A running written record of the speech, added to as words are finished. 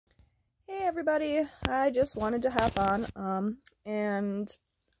everybody, I just wanted to hop on and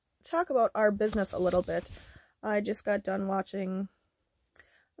talk about our business a little bit. I just got done watching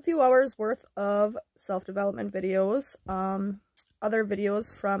a few hours worth of self-development videos, other videos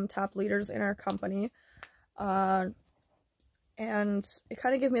from top leaders in our company, and it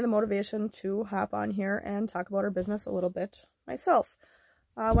kind of gave me the motivation to hop on here and talk about our business a little bit myself.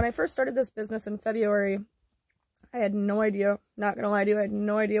 When I first started this business in February, I had no idea, not gonna lie to you, I had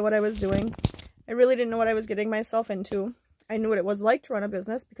no idea what I was doing. I really didn't know what I was getting myself into. I knew what it was like to run a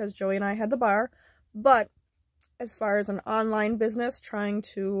business because Joey and I had the bar, but as far as an online business, trying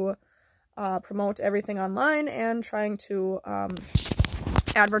to promote everything online and trying to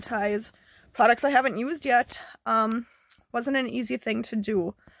advertise products I haven't used yet, wasn't an easy thing to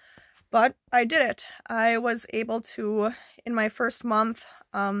do, but I did it. I was able to, in my first month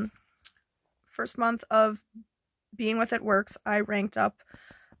of being with It Works, I ranked up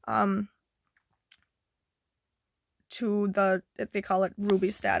to they call it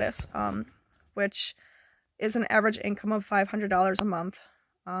Ruby status, which is an average income of $500 a month.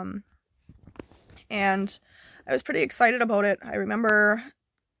 And I was pretty excited about it. I remember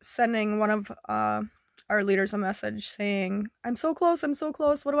sending one of our leaders a message saying, I'm so close,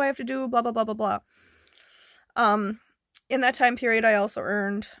 what do I have to do, blah, blah, blah, blah, blah. In that time period, I also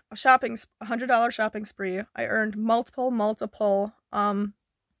earned a $100 shopping spree. I earned multiple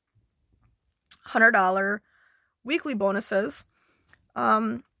 $100 weekly bonuses.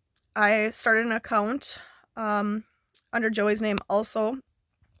 I started an account under Joey's name also,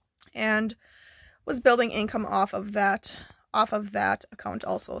 and was building income off of that account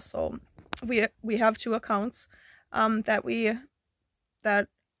also. So we have two accounts that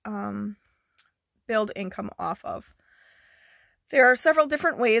build income off of. There are several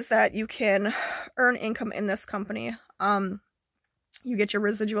different ways that you can earn income in this company. You get your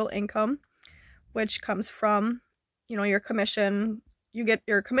residual income, which comes from, your commission. You get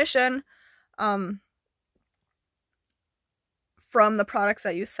your commission from the products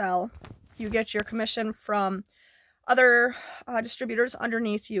that you sell. You get your commission from other distributors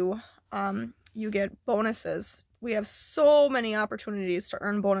underneath you. You get bonuses. We have so many opportunities to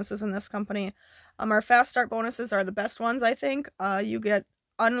earn bonuses in this company. Our fast start bonuses are the best ones, I think. You get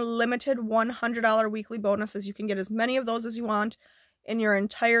unlimited $100 weekly bonuses. You can get as many of those as you want in your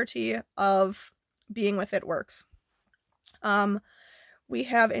entirety of being with It Works. We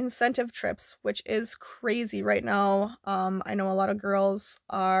have incentive trips, which is crazy right now. I know a lot of girls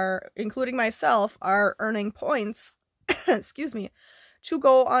are, including myself, are earning points, excuse me, to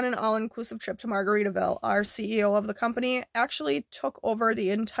go on an all-inclusive trip to Margaritaville. Our CEO of the company actually took over the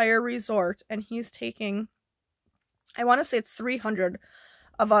entire resort, and he's taking, I want to say it's 300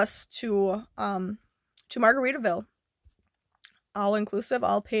 of us to Margaritaville. All-inclusive,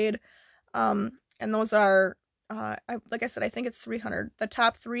 all paid, and those are, like I said, I think it's 300. The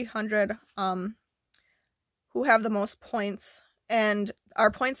top 300 who have the most points. And our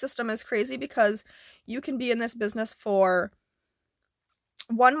point system is crazy because you can be in this business for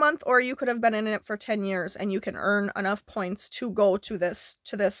 1 month, or you could have been in it for 10 years, and you can earn enough points to go to this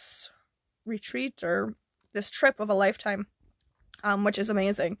retreat or this trip of a lifetime, which is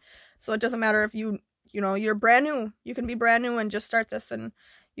amazing. So it doesn't matter if you're brand new. You can be brand new and just start this, and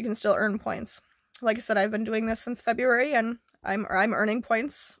you can still earn points. Like I said, I've been doing this since February, and I'm earning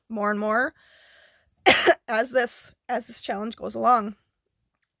points more and more as this challenge goes along.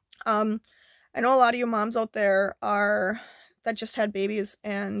 I know a lot of you moms out there that just had babies,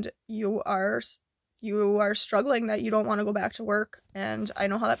 and you are struggling, that you don't want to go back to work, and I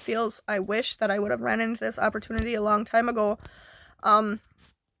know how that feels. I wish that I would have ran into this opportunity a long time ago,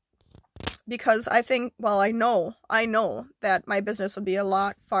 because I think, well, I know that my business would be a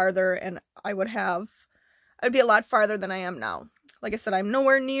lot farther, and I'd be a lot farther than I am now. Like I said, I'm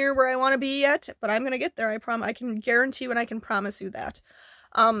nowhere near where I want to be yet, but I'm gonna get there. I can guarantee you, and I can promise you that.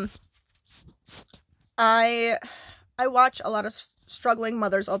 I watch a lot of struggling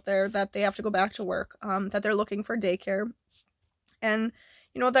mothers out there that they have to go back to work, that they're looking for daycare, and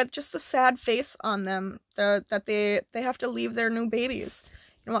that just the sad face on them, that they have to leave their new babies.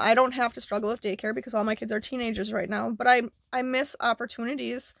 I don't have to struggle with daycare because all my kids are teenagers right now, but I miss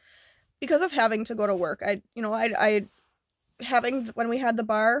opportunities because of having to go to work. When we had the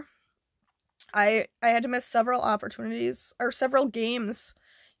bar, I had to miss several opportunities, or several games,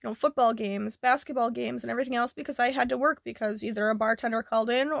 football games, basketball games, and everything else, because I had to work, because either a bartender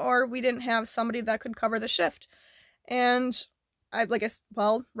called in or we didn't have somebody that could cover the shift. And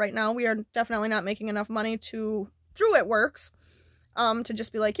right now we are definitely not making enough money through It Works, to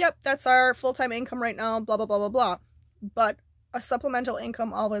just be like, yep, that's our full-time income right now, blah, blah, blah, blah, blah. But a supplemental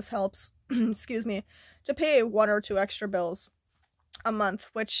income always helps. excuse me, to pay 1 or 2 extra bills a month,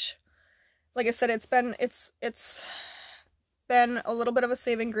 which, like I said, it's been a little bit of a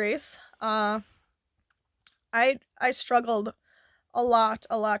saving grace. I struggled a lot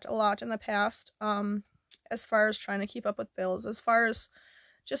in the past, as far as trying to keep up with bills, as far as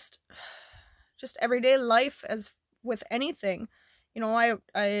just everyday life, as with anything. You know, I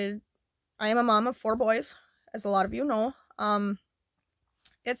am a mom of 4 boys, as a lot of you know.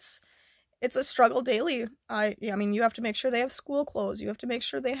 It's a struggle daily. I mean, you have to make sure they have school clothes. You have to make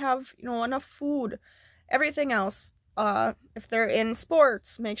sure they have, you know, enough food, everything else. If they're in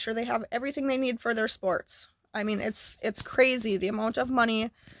sports, make sure they have everything they need for their sports. I mean, it's crazy the amount of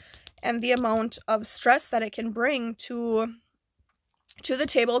money and the amount of stress that it can bring to the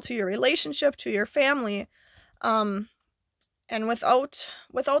table, to your relationship, to your family. And without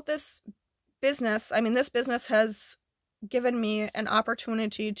this business, I mean, this business has given me an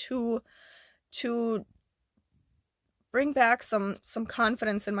opportunity to bring back some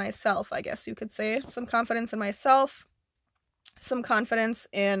confidence in myself, I guess you could say. Some confidence in myself, some confidence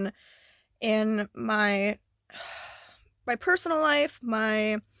in my personal life,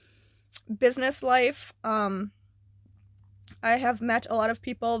 my business life. I have met a lot of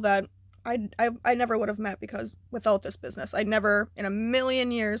people that I never would have met, because without this business, I never in a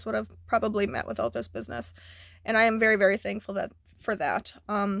million years would have probably met without this business. And I am very, very thankful for that.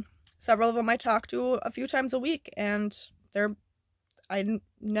 Several of them I talk to a few times a week, and I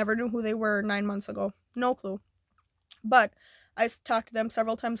never knew who they were 9 months ago. No clue. But I talk to them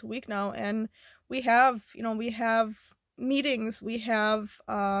several times a week now, and we have meetings. We have,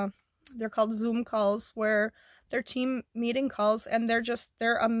 they're called Zoom calls, where they're team meeting calls, and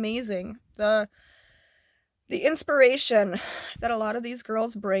they're amazing. The inspiration that a lot of these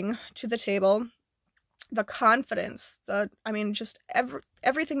girls bring to the table, the confidence, just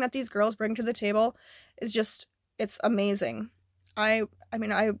everything that these girls bring to the table is just, it's amazing. I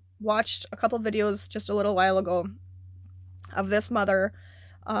watched a couple videos just a little while ago of this mother.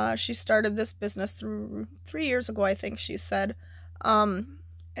 She started this business 3 years ago, I think she said.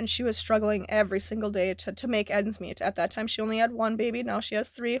 And she was struggling every single day to make ends meet. At that time, she only had 1 baby. Now she has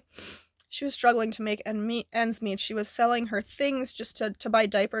 3. She was struggling to make ends meet. She was selling her things just to buy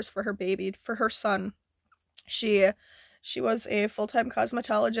diapers for her baby, for her son. She was a full-time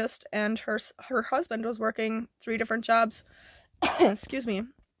cosmetologist, and her husband was working 3 different jobs, excuse me,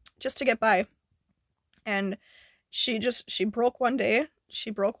 just to get by. And she broke one day.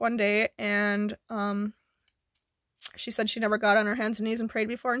 And she said she never got on her hands and knees and prayed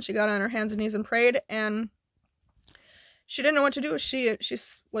before, and she got on her hands and knees and prayed, and she didn't know what to do. She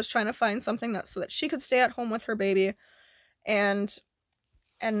was trying to find something so that she could stay at home with her baby and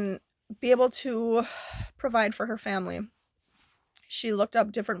be able to provide for her family. She looked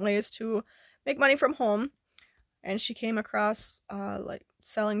up different ways to make money from home, and she came across like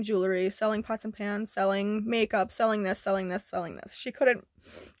selling jewelry, selling pots and pans, selling makeup, selling this.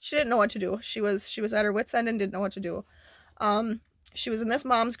 She didn't know what to do. She was at her wit's end and didn't know what to do. She was in this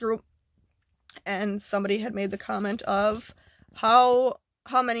mom's group, and somebody had made the comment of how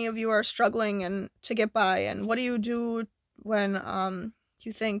many of you are struggling and to get by, and what do you do when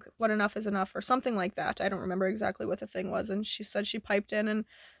you think what enough is enough, or something like that. I don't remember exactly what the thing was. And she said she piped in and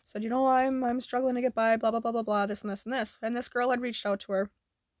said, I'm struggling to get by, blah, blah, blah, blah, blah, this and this and this. And this girl had reached out to her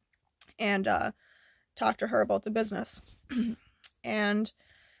and talked to her about the business. And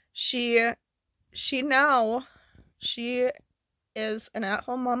she is an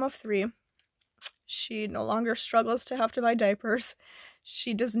at-home mom of 3. She no longer struggles to have to buy diapers.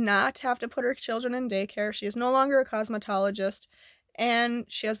 She does not have to put her children in daycare. She is no longer a cosmetologist. And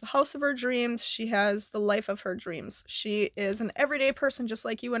she has the house of her dreams. She has the life of her dreams. She is an everyday person just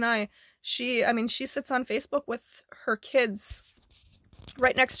like you and I. She sits on Facebook with her kids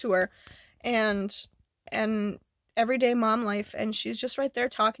right next to her, and everyday mom life, and she's just right there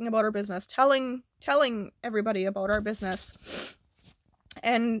talking about her business, telling everybody about our business,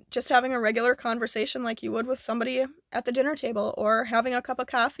 and just having a regular conversation like you would with somebody at the dinner table, or having a cup of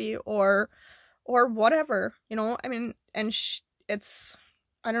coffee, or whatever, I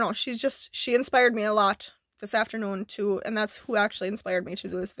don't know, she inspired me a lot this afternoon and that's who actually inspired me to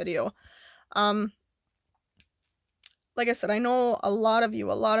do this video. Like I said, I know a lot of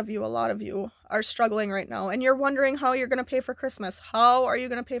you are struggling right now, and you're wondering how you're going to pay for Christmas. How are you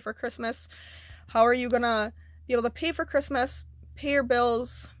going to pay for Christmas? How are you going to be able to pay for Christmas, pay your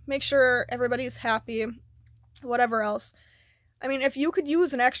bills, make sure everybody's happy, whatever else. I mean, if you could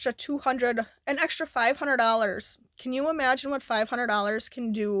use an extra $500, can you imagine what $500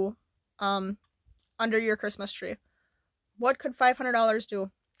 can do under your Christmas tree? What could $500 do?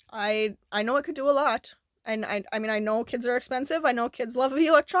 I know it could do a lot. And I mean, I know kids are expensive. I know kids love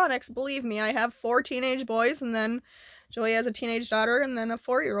electronics. Believe me, I have 4 teenage boys, and then Joey has a teenage daughter, and then a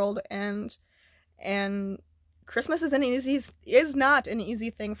 4-year-old. And Christmas is not an easy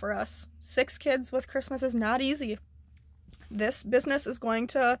thing for us. 6 kids with Christmas is not easy. This business is going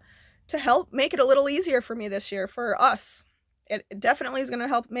to help make it a little easier for me this year, for us. It definitely is going to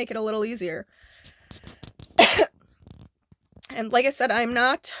help make it a little easier. And like I said,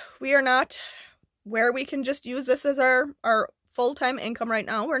 we are not where we can just use this as our full-time income right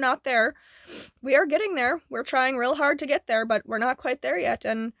now. We're not there. We are getting there. We're trying real hard to get there, but we're not quite there yet.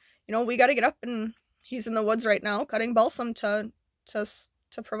 And, you know, we got to get up, and he's in the woods right now cutting balsam to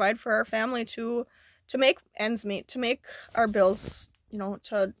provide for our family, to make ends meet, to make our bills, you know,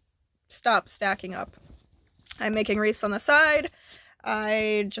 to stop stacking up. I'm making wreaths on the side.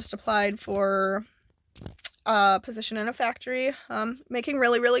 I just applied for a position in a factory, making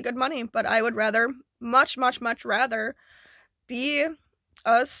really, really good money, but I would much rather be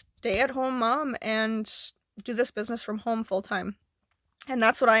a stay-at-home mom and do this business from home full-time. And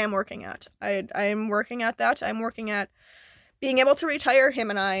that's what I am working at. I'm working at that. I'm working at being able to retire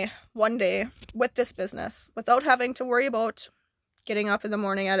him and I one day with this business without having to worry about getting up in the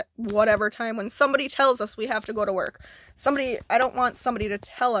morning at whatever time when somebody tells us we have to go to work. I don't want somebody to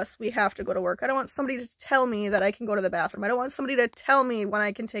tell us we have to go to work. I don't want somebody to tell me that I can go to the bathroom. I don't want somebody to tell me when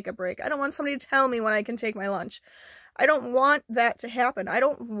I can take a break. I don't want somebody to tell me when I can take my lunch. I don't want that to happen. I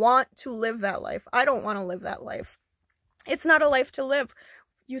don't want to live that life. I don't want to live that life. It's not a life to live.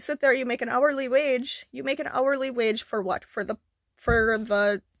 You sit there, you make an hourly wage. You make an hourly wage for what? For the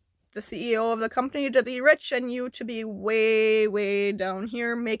CEO of the company to be rich and you to be way, way down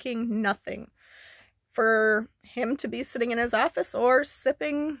here making nothing. For him to be sitting in his office or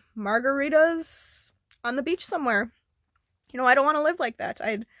sipping margaritas on the beach somewhere. You know, I don't want to live like that.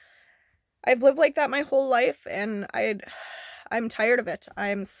 I've lived like that my whole life, and I'm tired of it.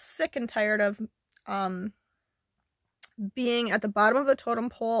 I'm sick and tired of being at the bottom of the totem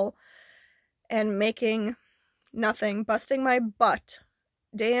pole and making nothing, busting my butt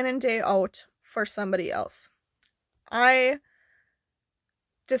day in and day out for somebody else.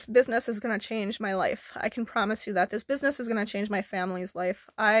 This business is going to change my life. I can promise you that. This business is going to change my family's life.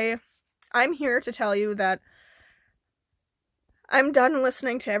 I'm here to tell you that I'm done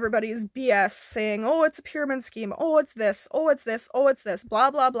listening to everybody's BS saying, oh, it's a pyramid scheme. Oh, it's this. Oh, it's this. Oh, it's this. Blah,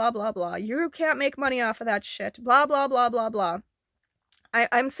 blah, blah, blah, blah. You can't make money off of that shit. Blah, blah, blah, blah, blah.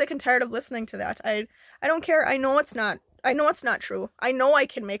 I'm sick and tired of listening to that. I don't care. I know it's not true. I know I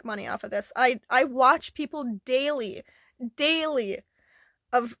can make money off of this. I watch people daily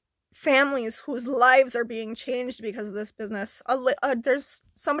of families whose lives are being changed because of this business. There's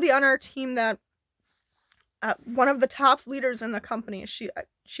somebody on our team that one of the top leaders in the company. She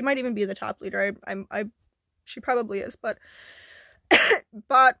might even be the top leader. She probably is, but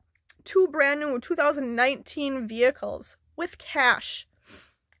bought 2 brand new 2019 vehicles with cash.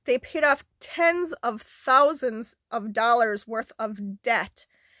 They paid off tens of thousands of dollars worth of debt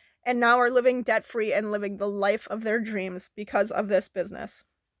and now are living debt-free and living the life of their dreams because of this business.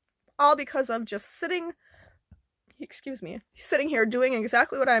 All because of just sitting here doing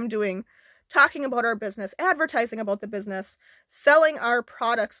exactly what I'm doing, talking about our business, advertising about the business, selling our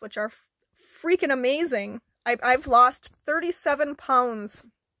products, which are freaking amazing. I've lost 37 pounds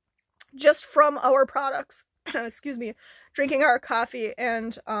just from our products. Drinking our coffee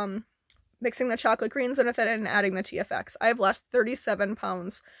and mixing the chocolate greens in with it and adding the TFX. I've lost 37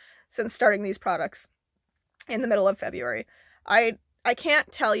 pounds since starting these products in the middle of February. I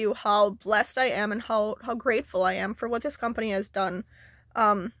can't tell you how blessed I am and how grateful I am for what this company has done.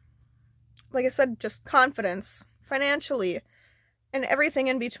 Like I said, just confidence, financially, and everything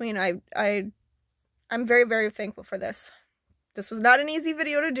in between. I'm very, very thankful for this. This was not an easy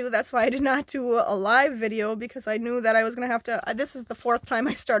video to do. That's why I did not do a live video, because I knew that I was going to have to... This is the 4th time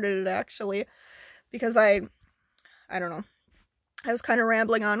I started it, actually, because I don't know. I was kind of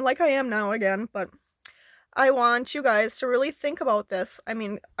rambling on like I am now again, but I want you guys to really think about this. I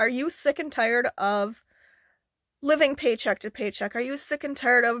mean, are you sick and tired of living paycheck to paycheck? Are you sick and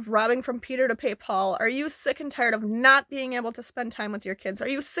tired of robbing from Peter to pay Paul? Are you sick and tired of not being able to spend time with your kids? Are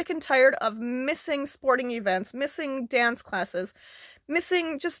you sick and tired of missing sporting events, missing dance classes,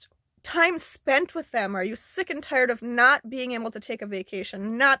 missing just time spent with them? Are you sick and tired of not being able to take a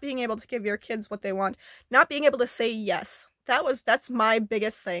vacation, not being able to give your kids what they want, not being able to say yes? That's my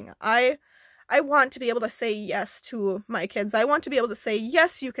biggest thing. I want to be able to say yes to my kids. I want to be able to say,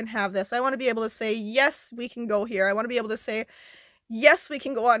 yes, you can have this. I want to be able to say, yes, we can go here. I want to be able to say, Yes, we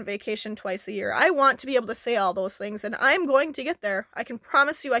can go on vacation twice a year. I want to be able to say all those things, and I'm going to get there. I can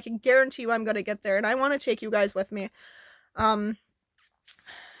promise you, I can guarantee you I'm going to get there, and I want to take you guys with me.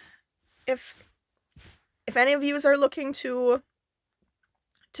 If any of you are looking to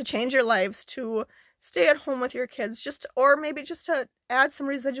change your lives, to stay at home with your kids, or maybe just to add some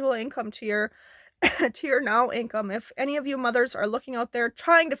residual income to your to your now income. If any of you mothers are looking out there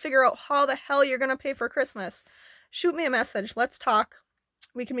trying to figure out how the hell you're going to pay for Christmas, shoot me a message. Let's talk.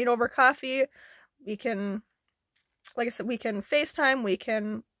 We can meet over coffee. We can, like I said, we can FaceTime. We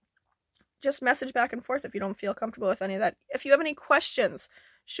can just message back and forth if you don't feel comfortable with any of that. If you have any questions,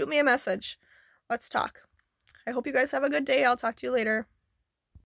 shoot me a message. Let's talk. I hope you guys have a good day. I'll talk to you later.